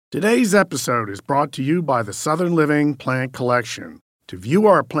Today's episode is brought to you by the Southern Living Plant Collection. To view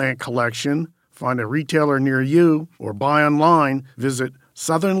our plant collection, find a retailer near you, or buy online, visit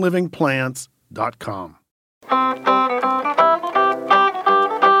southernlivingplants.com.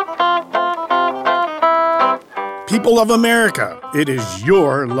 People of America, it is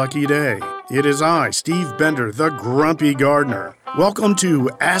your lucky day. It is I, Steve Bender, the Grumpy Gardener. Welcome to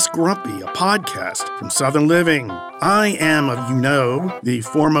Ask Grumpy, a podcast from Southern Living. I am, the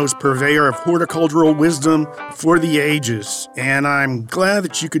foremost purveyor of horticultural wisdom for the ages, and I'm glad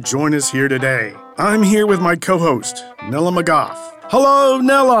that you could join us here today. I'm here with my co-host, Nella McGough. Hello,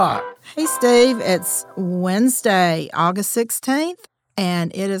 Nella! Hey, Steve. It's Wednesday, August 16th,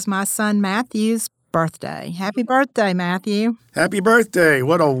 and it is my son Matthew's birthday. Happy birthday, Matthew. Happy birthday.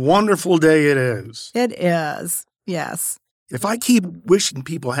 What a wonderful day it is. It is, yes. If I keep wishing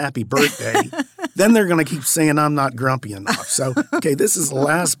people happy birthday, then they're going to keep saying I'm not grumpy enough. So, okay, this is the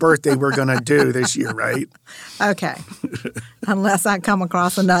last birthday we're going to do this year, right? Okay. Unless I come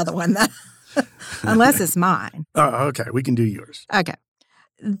across another one. Unless it's mine. Oh, okay. We can do yours. Okay.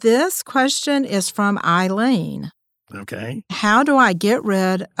 This question is from Eileen. Okay. How do I get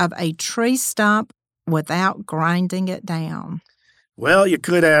rid of a tree stump without grinding it down? Well, you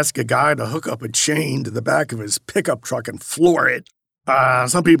could ask a guy to hook up a chain to the back of his pickup truck and floor it.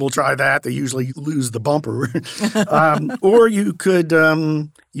 Some people try that. They usually lose the bumper. Or you could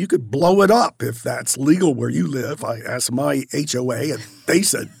blow it up if that's legal where you live. I asked my HOA, and they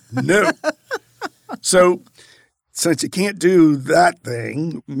said no. So since you can't do that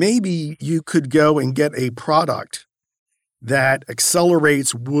thing, maybe you could go and get a product that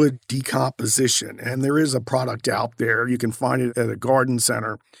accelerates wood decomposition. And there is a product out there. You can find it at a garden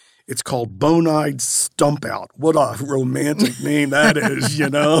center. It's called Bonide Stump Out. What a romantic name that is, you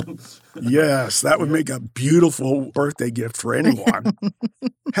know? Yes, that would make a beautiful birthday gift for anyone.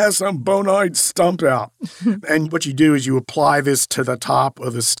 Have some Bonide Stump Out. And what you do is you apply this to the top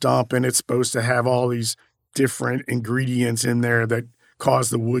of the stump, and it's supposed to have all these different ingredients in there that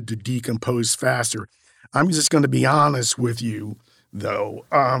cause the wood to decompose faster. I'm just going to be honest with you, though.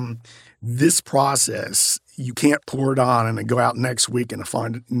 This process, you can't pour it on and then go out next week and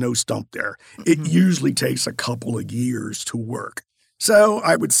find no stump there. It usually takes a couple of years to work. So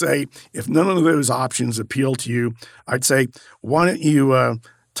I would say if none of those options appeal to you, I'd say, why don't you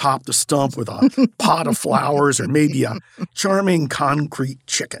top the stump with a pot of flowers or maybe a charming concrete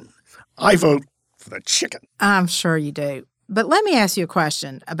chicken? I vote for the chicken. I'm sure you do. But let me ask you a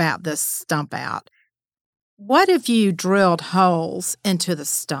question about this stump out. What if you drilled holes into the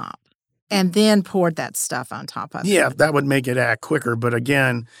stump and then poured that stuff on top of it? Yeah, that would make it act quicker. But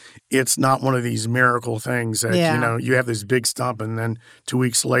again, it's not one of these miracle things that, you have this big stump and then 2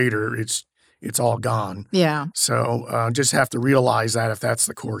 weeks later it's all gone. Yeah. So just have to realize that if that's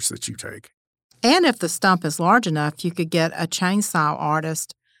the course that you take. And if the stump is large enough, you could get a chainsaw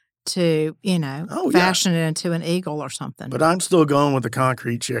artist to, fashion it into an eagle or something. But I'm still going with the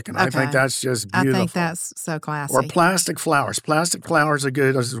concrete chicken. Okay. I think that's just beautiful. I think that's so classy. Or plastic flowers. Plastic flowers are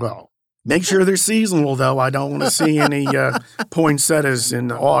good as well. Make sure they're seasonal, though. I don't want to see any poinsettias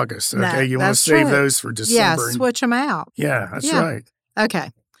in August. Okay, no, you want to save those for December. Yeah, switch them out. Yeah, that's right.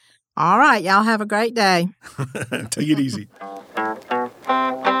 Okay. All right, y'all have a great day. Take it easy.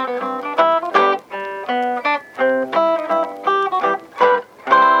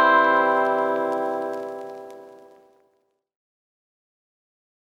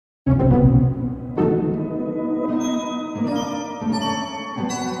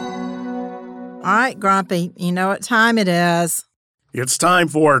 All right, Grumpy, you know what time it is. It's time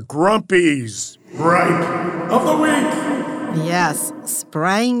for Grumpy's Gripe of the Week. Yes,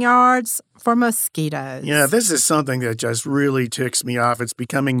 spraying yards for mosquitoes. Yeah, this is something that just really ticks me off. It's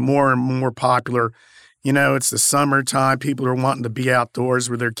becoming more and more popular. It's the summertime. People are wanting to be outdoors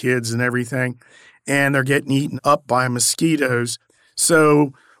with their kids and everything, and they're getting eaten up by mosquitoes.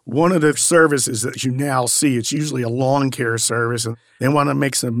 So one of the services that you now see, it's usually a lawn care service, and they want to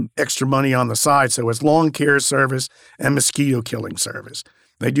make some extra money on the side. So it's lawn care service and mosquito killing service.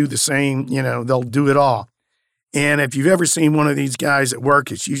 They do the same, they'll do it all. And if you've ever seen one of these guys at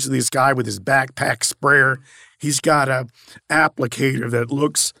work, it's usually this guy with his backpack sprayer. He's got a applicator that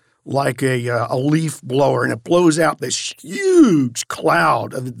looks like a leaf blower, and it blows out this huge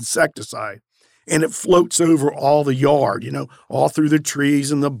cloud of insecticide. And it floats over all the yard, all through the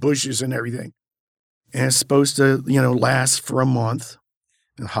trees and the bushes and everything. And it's supposed to, last for a month.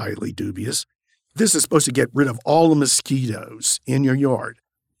 Highly dubious. This is supposed to get rid of all the mosquitoes in your yard.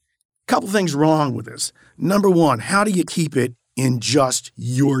 A couple things wrong with this. Number one, how do you keep it in just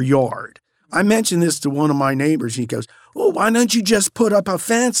your yard? I mentioned this to one of my neighbors. He goes, well, why don't you just put up a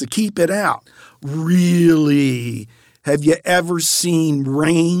fence to keep it out? Really? Have you ever seen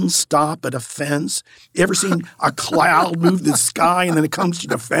rain stop at a fence? You ever seen a cloud move the sky and then it comes to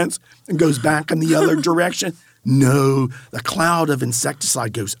the fence and goes back in the other direction? No, the cloud of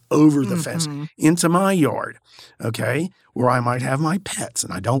insecticide goes over the fence into my yard, okay, where I might have my pets,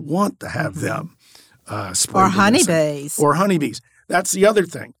 and I don't want to have them sprayed. Or honeybees. Or honeybees. That's the other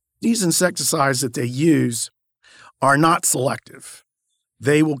thing. These insecticides that they use are not selective.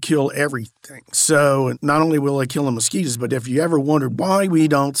 They will kill everything. So not only will they kill the mosquitoes, but if you ever wondered why we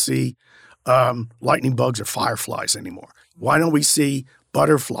don't see lightning bugs or fireflies anymore, why don't we see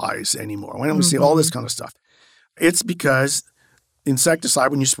butterflies anymore? Why don't we see all this kind of stuff? It's because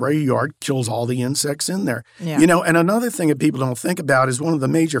insecticide, when you spray your yard, kills all the insects in there. Yeah. You know, and another thing that people don't think about is one of the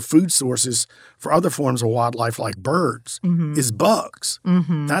major food sources for other forms of wildlife like birds is bugs.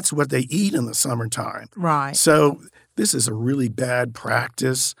 That's what they eat in the summertime. Right. So this is a really bad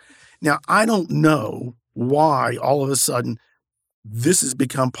practice. Now, I don't know why all of a sudden this has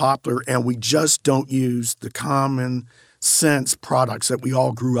become popular and we just don't use the common sense products that we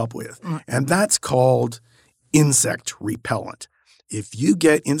all grew up with. And that's called insect repellent. If you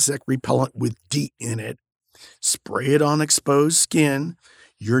get insect repellent with DEET in it, spray it on exposed skin,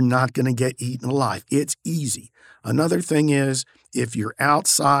 you're not going to get eaten alive. It's easy. Another thing is, if you're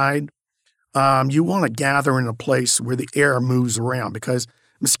outside, you want to gather in a place where the air moves around because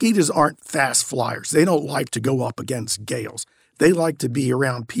mosquitoes aren't fast flyers. They don't like to go up against gales. They like to be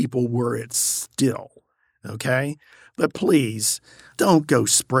around people where it's still, okay? But please, don't go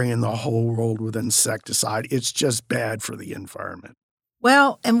spraying the whole world with insecticide. It's just bad for the environment.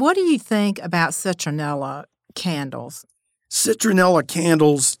 Well, and what do you think about citronella candles? Citronella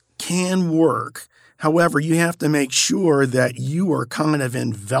candles can work. However, you have to make sure that you are kind of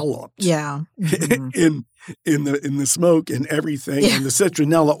enveloped in the smoke and everything and the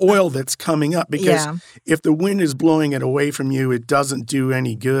citronella oil that's coming up because if the wind is blowing it away from you, it doesn't do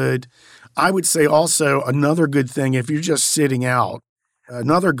any good. I would say also another good thing, if you're just sitting out,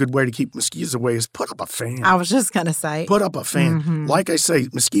 another good way to keep mosquitoes away is put up a fan. I was just going to say. Put up a fan. Like I say,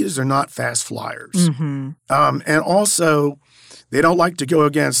 mosquitoes are not fast flyers. And also, they don't like to go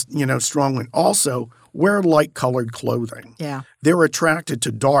against, strong wind. Also, wear light-colored clothing. Yeah. They're attracted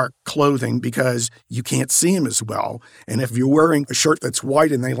to dark clothing because you can't see them as well. And if you're wearing a shirt that's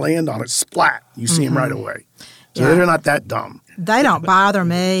white and they land on it, splat, you see them right away. So they're not that dumb. They don't bother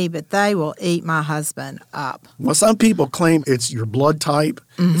me, but they will eat my husband up. Well, some people claim it's your blood type.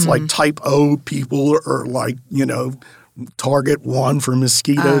 It's like type O people are like, target 1 for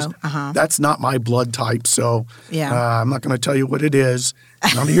mosquitoes. That's not my blood type, so I'm not going to tell you what it is.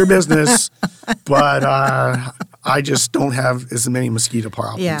 None of your business. But I just don't have as many mosquito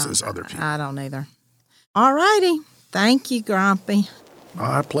problems as other people. I don't either. All righty. Thank you, Grumpy.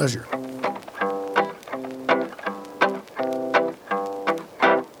 My pleasure.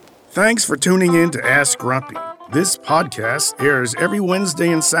 Thanks for tuning in to Ask Grumpy. This podcast airs every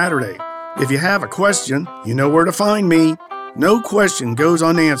Wednesday and Saturday. If you have a question, you know where to find me. No question goes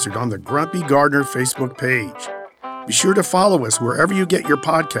unanswered on the Grumpy Gardener Facebook page. Be sure to follow us wherever you get your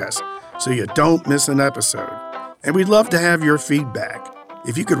podcasts so you don't miss an episode. And we'd love to have your feedback.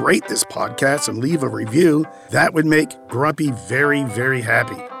 If you could rate this podcast and leave a review, that would make Grumpy very, very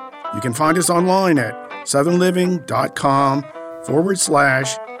happy. You can find us online at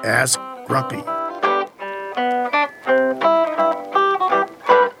southernliving.com/Ask Grumpy.